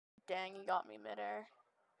dang, he got me midair.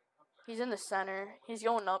 He's in the center. He's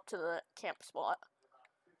going up to the camp spot.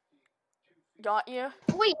 Got you?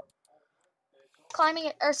 Wait.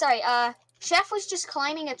 Chef was just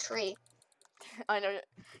climbing a tree. I know.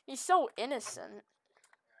 He's so innocent.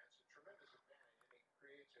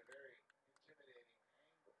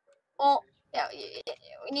 Well, yeah,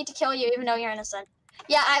 we need to kill you even though you're innocent.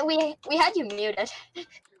 Yeah, we had you muted.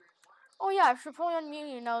 Oh yeah, I should probably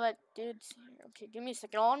unmute you now that dude's here. Okay, give me a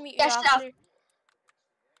second. I'll unmute you Yeah, after. Chef.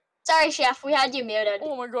 Sorry, Chef, we had you muted.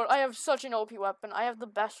 Oh my god, I have such an OP weapon. I have the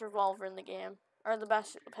best revolver in the game. Or the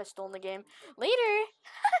best pistol in the game. Later!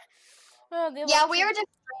 Yeah, we were just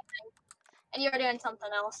streaming, and you were doing something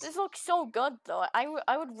else. This looks so good, though.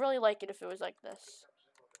 I would really like it if it was like this.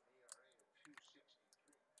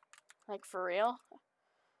 Like, for real?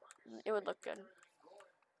 It would look good.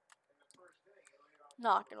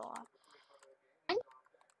 Not gonna lie.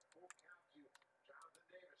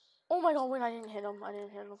 Oh my god, wait, I didn't hit him.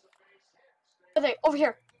 Okay, over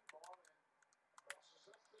here.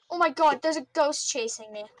 Oh my god, there's a ghost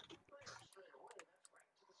chasing me. Okay,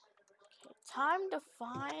 time to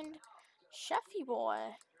find Chefy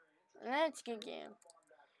Boy. Let's get game.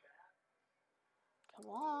 Come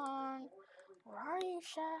on. Where are you,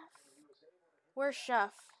 Chef? Where's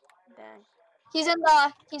Chef? Dang. He's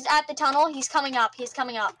at the tunnel. He's coming up.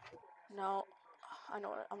 No. I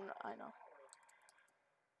know it. I know.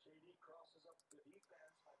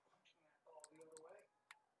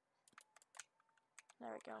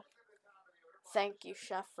 There we go. Thank you,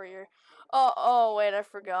 Chef, for your... Oh, wait, I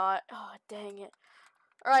forgot. Oh, dang it.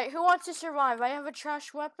 Alright, who wants to survive? I have a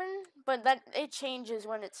trash weapon, but it changes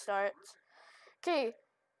when it starts. Okay,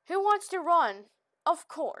 who wants to run? Of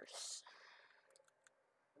course.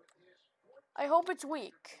 I hope it's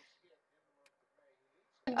weak.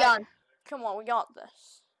 Gun. Come on, we got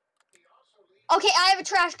this. Okay, I have a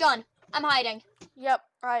trash gun. I'm hiding. Yep,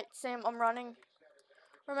 alright, Sam, I'm running.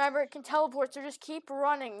 Remember, it can teleport, so just keep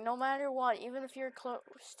running, no matter what, even if you're close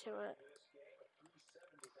to it.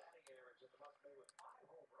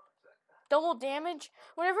 Double damage?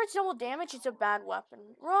 Whenever it's double damage, it's a bad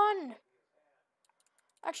weapon. Run!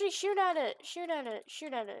 Actually, shoot at it. Shoot at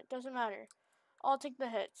it. Doesn't matter. I'll take the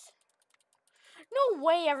hits. No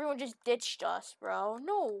way everyone just ditched us, bro.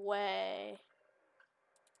 No way.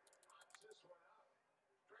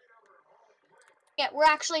 Yeah, we're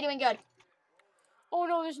actually doing good. Oh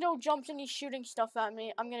no, there's no jumps and he's shooting stuff at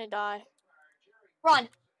me. I'm gonna die. Run.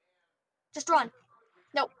 Just run.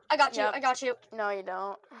 No, I got you. Yep. I got you. No, you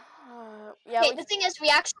don't. Yeah. Okay, the thing is, we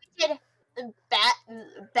actually did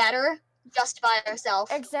better just by ourselves.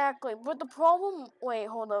 Exactly, but the problem... Wait,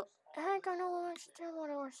 hold up. Heck, I know what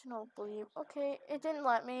I believe. Okay, it didn't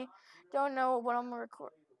let me. Don't know what I'm gonna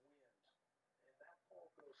record.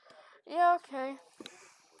 Yeah, okay.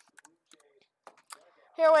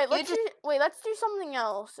 Here, wait, let's do something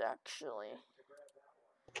else, actually.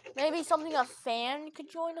 Maybe something a fan could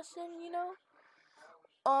join us in, you know?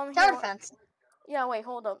 Tower defense. Yeah, wait,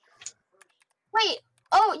 hold up. Wait,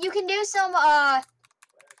 oh, you can do some,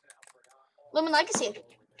 Lumen Legacy.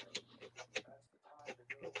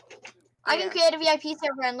 I can create a VIP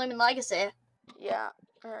server in Lumen Legacy. Yeah,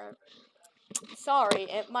 sorry,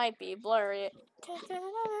 it might be blurry.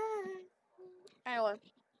 Anyway.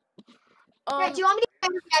 Right, do you want me to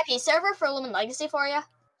create a VIP server for Lumen Legacy for you?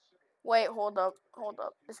 Wait, hold up.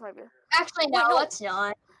 This might be... Actually, no, it's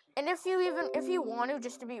not. And if you want to,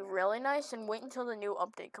 just to be really nice and wait until the new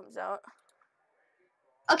update comes out.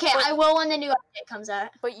 Okay, I will when the new update comes out.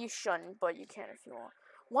 But you shouldn't, but you can if you want.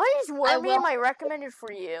 Why is Wormy my recommended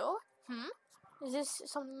for you? Is this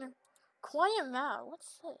something... Quiet Mouth,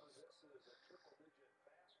 what's this?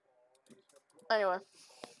 Anyway.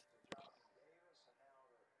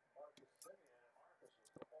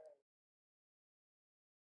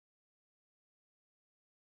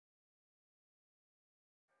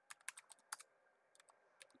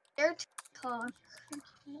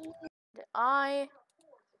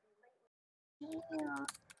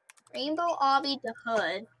 Rainbow Obby the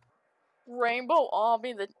Hood. Rainbow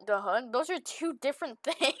Obby the Hood? Those are two different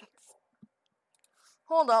things.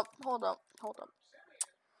 Hold up.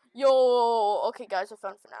 Yo, okay guys, I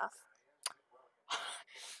found FNAF.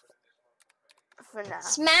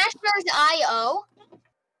 Smashers.io.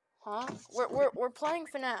 Huh? We're playing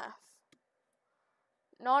FNAF.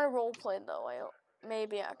 Not a roleplay though.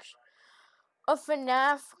 Maybe actually. A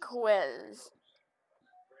FNAF quiz.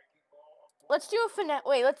 Let's do a FNAF.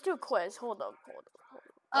 Wait, let's do a quiz. Hold up.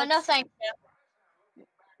 Oh, no, thank you.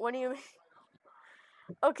 What do you mean?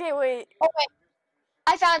 Okay, wait. Oh, wait.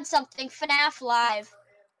 I found something. FNAF Live.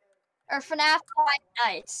 Or FNAF Five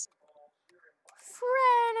Nights.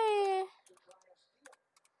 Freddy!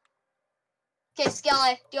 Okay,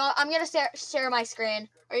 Skelly, I'm gonna share my screen.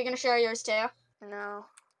 Are you gonna share yours too? No,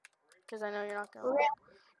 because I know you're not gonna.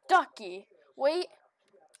 Ducky, wait,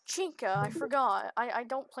 Chica, I forgot. I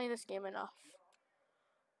don't play this game enough.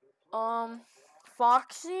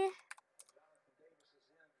 Foxy.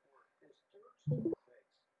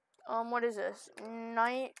 What is this?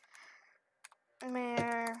 Nightmare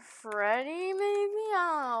Freddy, maybe?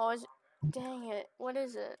 I don't know. Dang it. What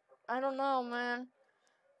is it? I don't know, man.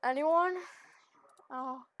 Anyone?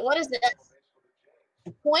 Oh. What is this?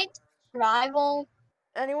 Point rival.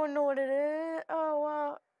 Anyone know what it is?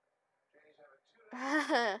 Oh,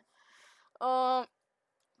 wow.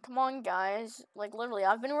 Come on, guys. Like, literally,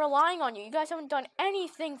 I've been relying on you. You guys haven't done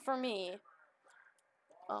anything for me.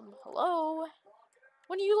 Hello?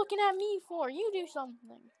 What are you looking at me for? You do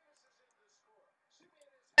something.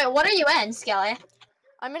 Wait, what are you in, Skelly?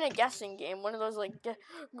 I'm in a guessing game. One of those, like,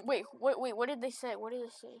 wait, what did they say? What did they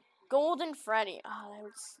say? Golden Freddy. Oh,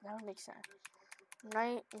 that would make sense.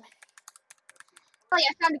 Night. Oh, yeah,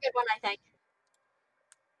 I found a good one, I think.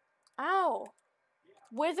 Ow.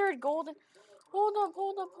 Withered Golden. Hold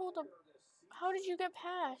up. How did you get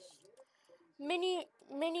past? Mini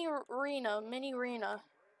Rena.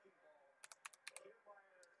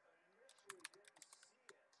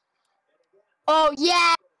 Oh,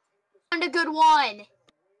 yeah! I found a good one.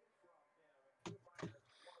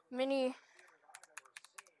 Mini.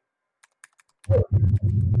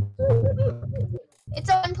 It's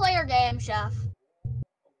a one-player game, Chef.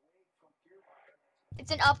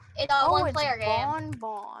 It's a one-player game.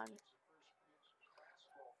 Bon.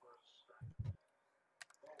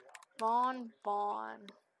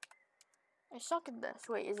 I suck at this.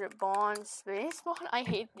 Wait, is it Bon Space Bon? I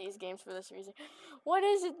hate these games for this reason. What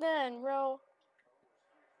is it then, bro?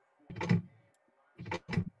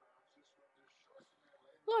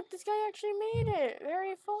 Look, this guy actually made it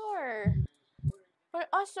very far. But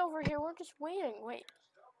us over here, we're just waiting. Wait.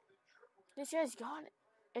 This guy's got it.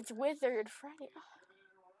 It's Withered Freddy.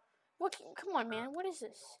 What? Come on, man. What is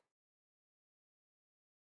this?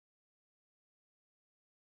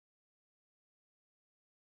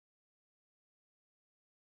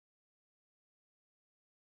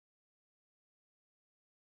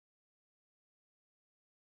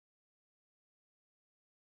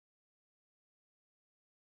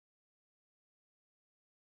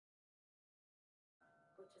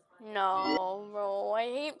 No, bro. I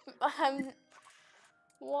hate.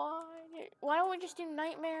 Why? Why don't we just do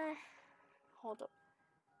Nightmare? Hold up.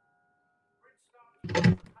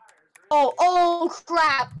 Oh,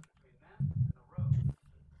 crap.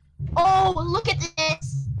 Oh, look at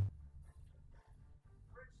this.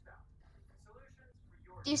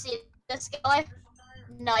 Do you see this guy?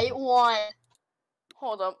 Night 1.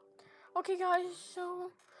 Hold up. Okay, guys,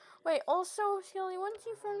 so... Wait, also, Skelly, once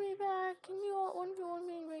you friend me back, can you 1v1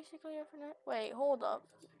 me basically after that? Wait, hold up.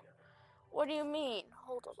 What do you mean?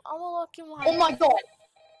 Hold up. I'm gonna look in my... Oh my god.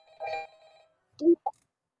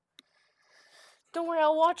 Don't worry,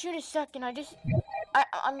 I'll watch you in a second. I'm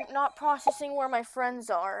not processing where my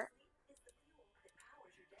friends are.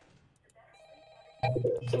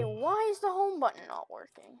 Okay, why is the home button not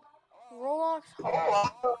working? Roblox home.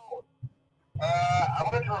 I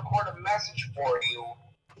wanted to record a message for you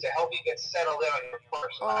to help you get settled in on your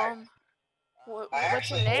first night. What's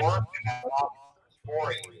your name?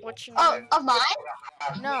 For you. What's your name? Of mine?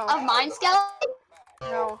 No. Of mine, Skelly?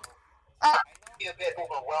 No. It can be a bit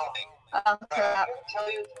overwhelming. Oh, But I'm crap. going to tell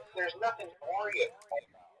you, there's nothing to worry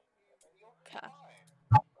about. Okay.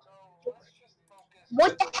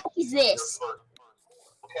 What the heck is this?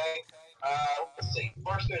 Okay? Let's see.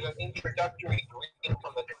 First, there's an introductory greeting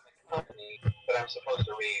from the company that I'm supposed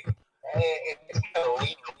to read. It's kind of a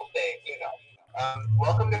legal thing, you know.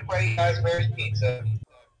 Welcome to Freddy Fazbear's Pizza, a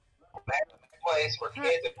magic place where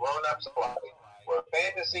kids and grown-ups alike, where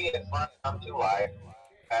fantasy and fun come to life.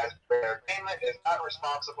 Fazbear Entertainment is not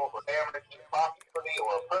responsible for damage to property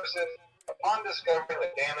or a person. Upon discovering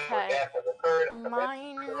that damage or death has occurred,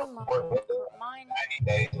 Mine. 90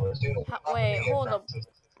 days to a student. Wait, hold up.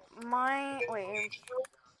 Wait.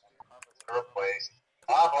 Replaced.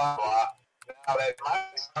 Blah blah blah. Now that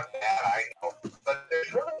might sound bad, I know, but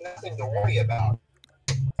there's really nothing to worry about.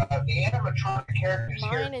 The animatronic characters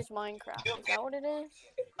here. Mine is Minecraft. Is that what it is?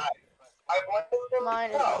 I wanted them Mine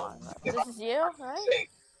to is know. Minecraft. This is you, right?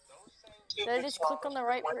 Did I just click on the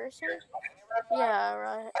right person? Yeah,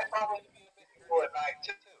 right. I probably do at night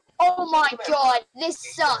too. Oh my god, this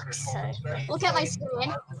sucks. Okay. Look at my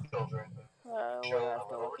screen. What do I have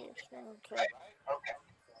to look at your screen? Okay. Okay.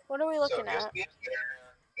 What are we looking at?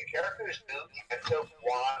 The characters do tend to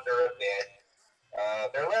wander a bit.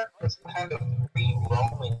 They're left in some kind of free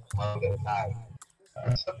roaming mode at night.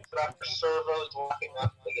 Something after servos locking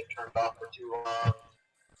up, they get turned off for too long.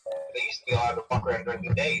 They used to be allowed to walk around during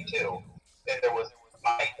the day, too. Then there was the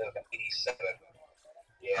fight of '87.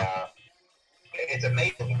 Yeah. It's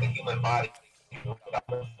amazing that the human body can move without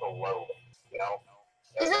a load, you know?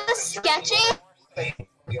 Is this sketchy?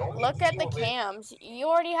 Look at the cams. You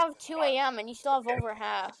already have 2 a.m. and you still have over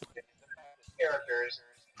half. Characters,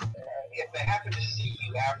 if they happen to see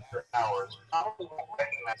you after hours, probably won't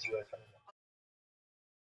recognize you as a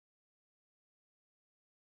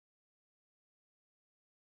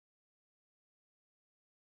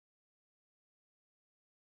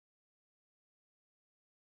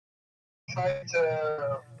try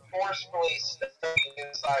to forcefully step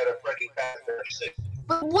inside a Freddy Fazbear suit.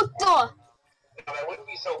 What the? Now, that wouldn't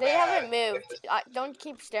be so They bad haven't if moved. Don't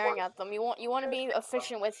keep staring at them. You want to be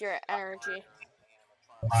efficient with your energy.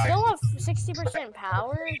 Still have 60%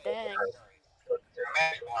 power? Dang.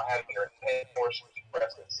 Imagine how having your head forcefully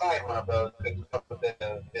pressed inside one of those could cause a bit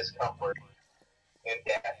of discomfort and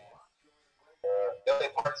death. The only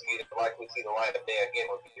parts of you that likely see the light of day again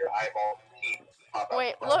would be your eyeballs and teeth.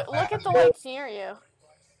 Wait, look at the lights near you.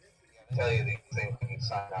 I tell you the same thing you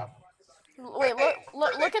sign up. Wait,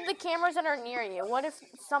 look at the cameras that are near you. What if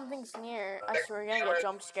something's near? I swear we're gonna get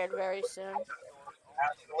jump scared very soon.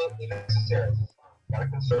 Absolutely necessary. Gotta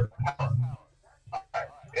conserve power. Alright,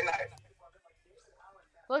 good night.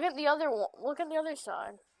 Look at the other one. Look at the other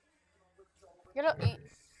side.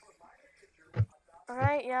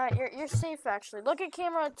 Alright, yeah, you're safe actually. Look at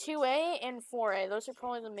camera 2A and 4A. Those are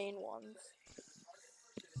probably the main ones.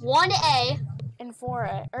 1A and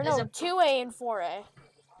 4A. Or no, 2A and 4A.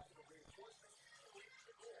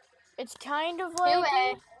 It's kind of like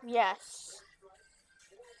 2A. Yes.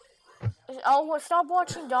 I'll stop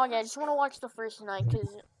watching Dog. I just want to watch the first night because,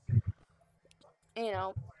 you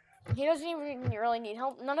know, he doesn't even really need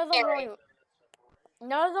help. None of them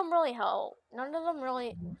really help. None of them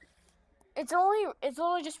really. It's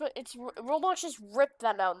only just Roblox just ripped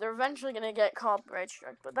that out. They're eventually gonna get copyright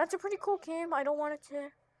struck, but that's a pretty cool game. I don't want it to.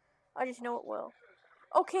 I just know it will.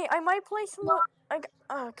 Okay, I might play some.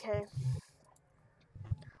 Okay.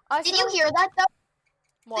 Did you hear that though?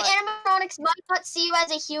 What? The animatronics might not see you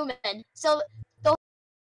as a human, so they'll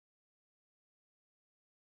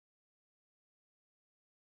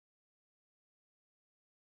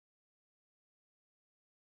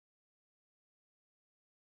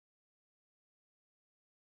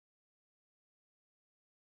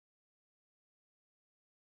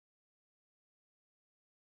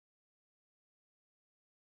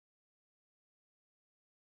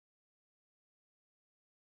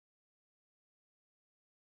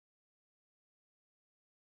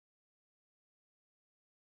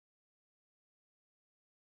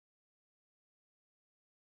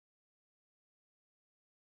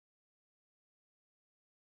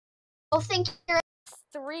think you're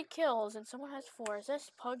 3 kills and someone has 4. Is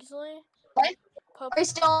this Pugsley? what? Pug Are you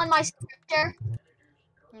still on my character?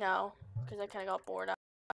 No, because I kind of got bored.